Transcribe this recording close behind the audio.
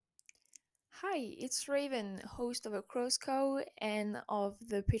Hi, it's Raven, host of Crossco and of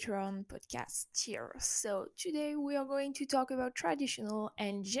the Patreon podcast here. So, today we are going to talk about traditional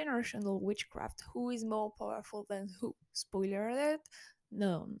and generational witchcraft. Who is more powerful than who? Spoiler alert,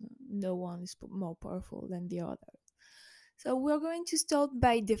 no one is more powerful than the other. So, we're going to start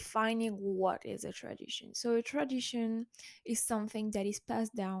by defining what is a tradition. So, a tradition is something that is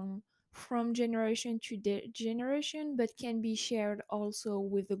passed down from generation to generation, but can be shared also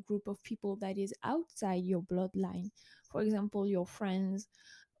with a group of people that is outside your bloodline. For example, your friends,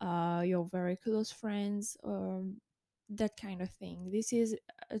 your very close friends, that kind of thing. This is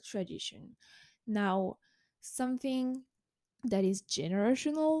a tradition. Now, something that is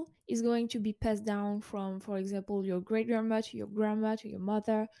generational is going to be passed down from, for example, your great grandma to your grandma to your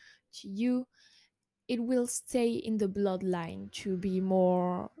mother to you. It will stay in the bloodline, to be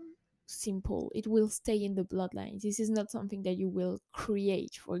more simple. It will stay in the bloodline. This is not something that you will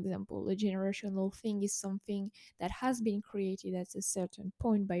create. For example, a generational thing is something that has been created at a certain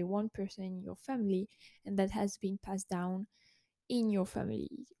point by one person in your family and that has been passed down in your family,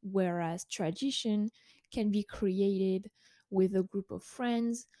 whereas tradition can be created with a group of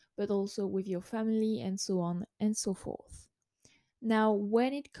friends, but also with your family, and so on and so forth. Now,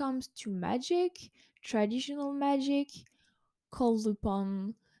 when it comes to magic, traditional magic calls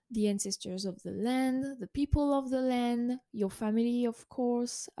upon the ancestors of the land, the people of the land, your family, of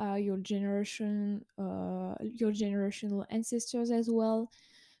course, your generational ancestors as well.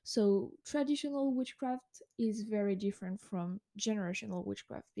 So traditional witchcraft is very different from generational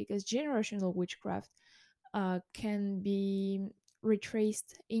witchcraft because generational witchcraft can be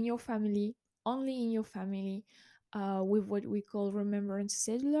retraced in your family, only in your family, with what we call remembrance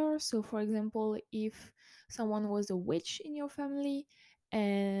cellular. So, for example, if someone was a witch in your family,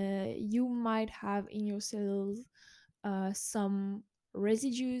 you might have in your cells some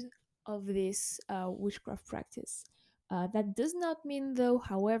residues of this witchcraft practice. That does not mean, though,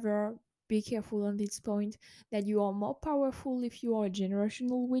 however, be careful on this point, that you are more powerful if you are a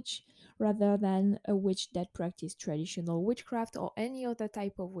generational witch rather than a witch that practices traditional witchcraft or any other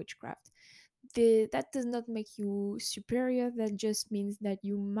type of witchcraft. That does not make you superior, that just means that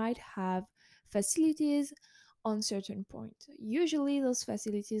you might have facilities on certain point. Usually those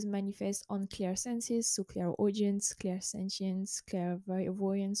facilities manifest on clear senses, so clairaudience, clairsentience,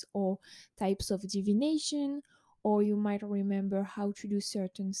 clairvoyance, or types of divination, or you might remember how to do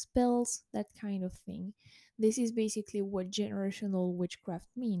certain spells, that kind of thing. This is basically what generational witchcraft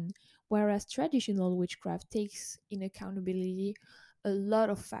mean, whereas traditional witchcraft takes in accountability a lot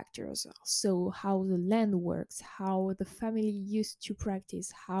of factors. So, how the land works, how the family used to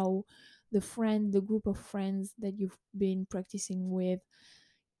practice, how the group of friends that you've been practicing with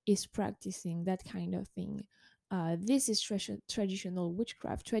is practicing, that kind of thing. This is traditional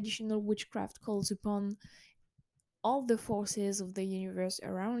witchcraft. Traditional witchcraft calls upon all the forces of the universe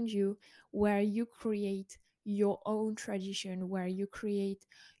around you, where you create your own tradition, where you create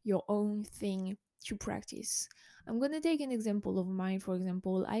your own thing to practice. I'm going to take an example of mine. For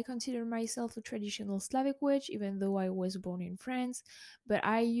example, I consider myself a traditional Slavic witch, even though I was born in France, but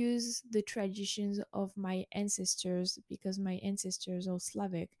I use the traditions of my ancestors because my ancestors are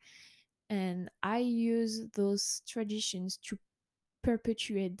Slavic. And I use those traditions to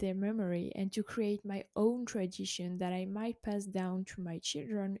perpetuate their memory and to create my own tradition that I might pass down to my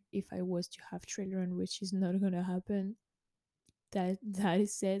children if I was to have children, which is not gonna happen. That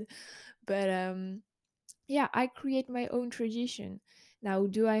is said. But yeah, I create my own tradition. Now,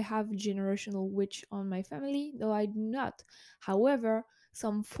 do I have generational witch on my family? No, I do not. However,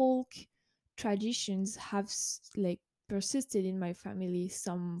 some folk traditions have like persisted in my family.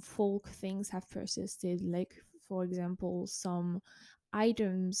 Some folk things have persisted, like for example, some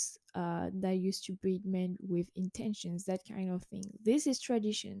items that used to be made with intentions, that kind of thing. This is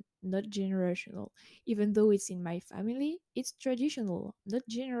tradition, not generational. Even though it's in my family, it's traditional, not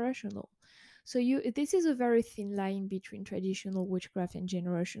generational. So this is a very thin line between traditional witchcraft and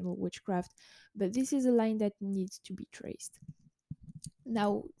generational witchcraft, but this is a line that needs to be traced.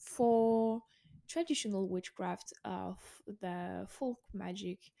 Now, for traditional witchcraft, the folk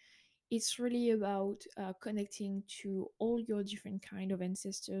magic, it's really about connecting to all your different kind of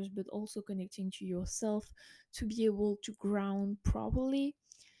ancestors, but also connecting to yourself to be able to ground properly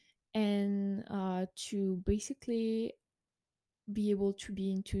and to basically be able to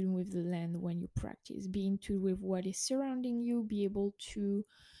be in tune with the land when you practice, be in tune with what is surrounding you, be able to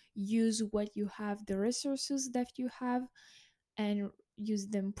use what you have, the resources that you have, and use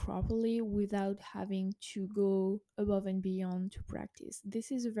them properly without having to go above and beyond to practice.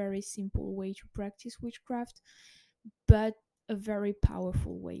 This is a very simple way to practice witchcraft, but a very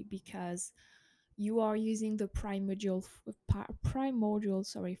powerful way because you are using the primordial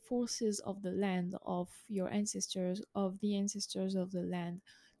forces of the land, of your ancestors, of the ancestors of the land,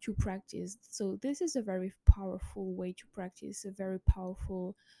 to practice. So this is a very powerful way to practice, a very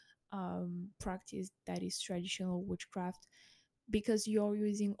powerful practice that is traditional witchcraft, because you're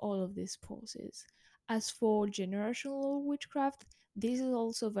using all of these forces. As for generational witchcraft, this is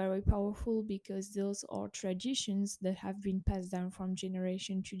also very powerful because those are traditions that have been passed down from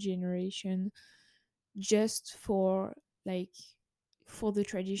generation to generation, just for like for the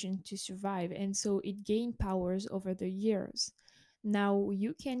tradition to survive, and so it gained powers over the years. Now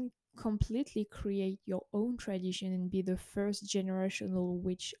you can completely create your own tradition and be the first generational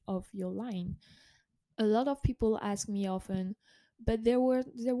witch of your line. A lot of people ask me often, but there were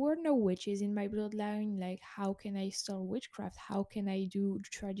no witches in my bloodline, like how can I start witchcraft, how can I do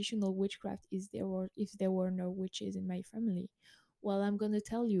traditional witchcraft is there were if there were no witches in my family? Well, I'm going to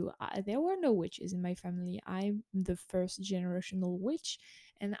tell you, there were no witches in my family. I'm the first generational witch,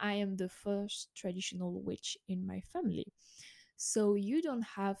 and I am the first traditional witch in my family. So you don't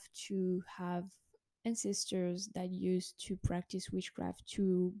have to have ancestors that used to practice witchcraft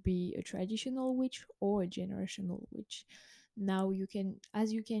to be a traditional witch or a generational witch. Now you can,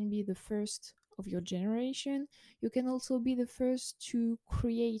 as you can be the first of your generation, you can also be the first to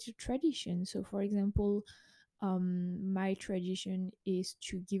create a tradition. So, for example, my tradition is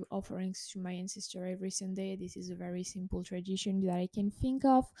to give offerings to my ancestor every Sunday. This is a very simple tradition that I can think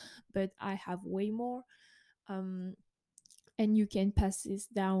of, but I have way more. Um, and you can pass this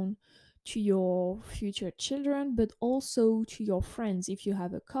down to your future children, but also to your friends. If you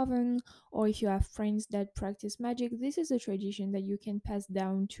have a coven or if you have friends that practice magic, this is a tradition that you can pass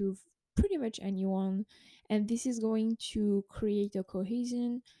down to pretty much anyone, and this is going to create a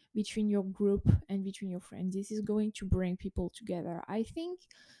cohesion between your group and between your friends. This is going to bring people together. I think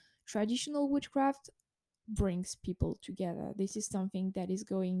traditional witchcraft brings people together. This is something that is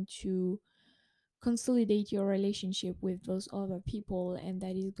going to consolidate your relationship with those other people, and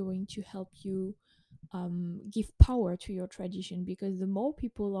that is going to help you give power to your tradition, because the more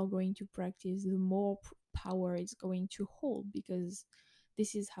people are going to practice, the more power it's going to hold, because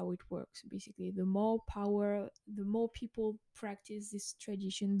this is how it works basically. The more power, the more people practice this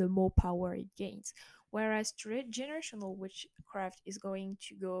tradition, the more power it gains. Whereas generational witchcraft is going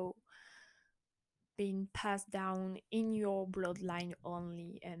to go being passed down in your bloodline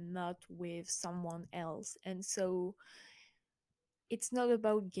only and not with someone else. And so it's not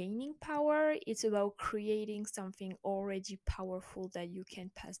about gaining power, it's about creating something already powerful that you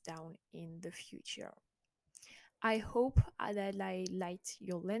can pass down in the future. I hope that I light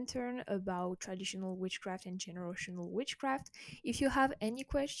your lantern about traditional witchcraft and generational witchcraft. If you have any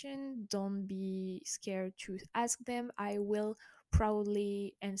question, don't be scared to ask them. I will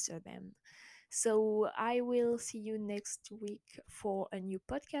proudly answer them. So I will see you next week for a new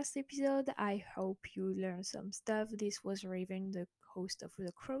podcast episode. I hope you learned some stuff. This was Raven, the host of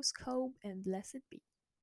the Crowscope, and blessed be.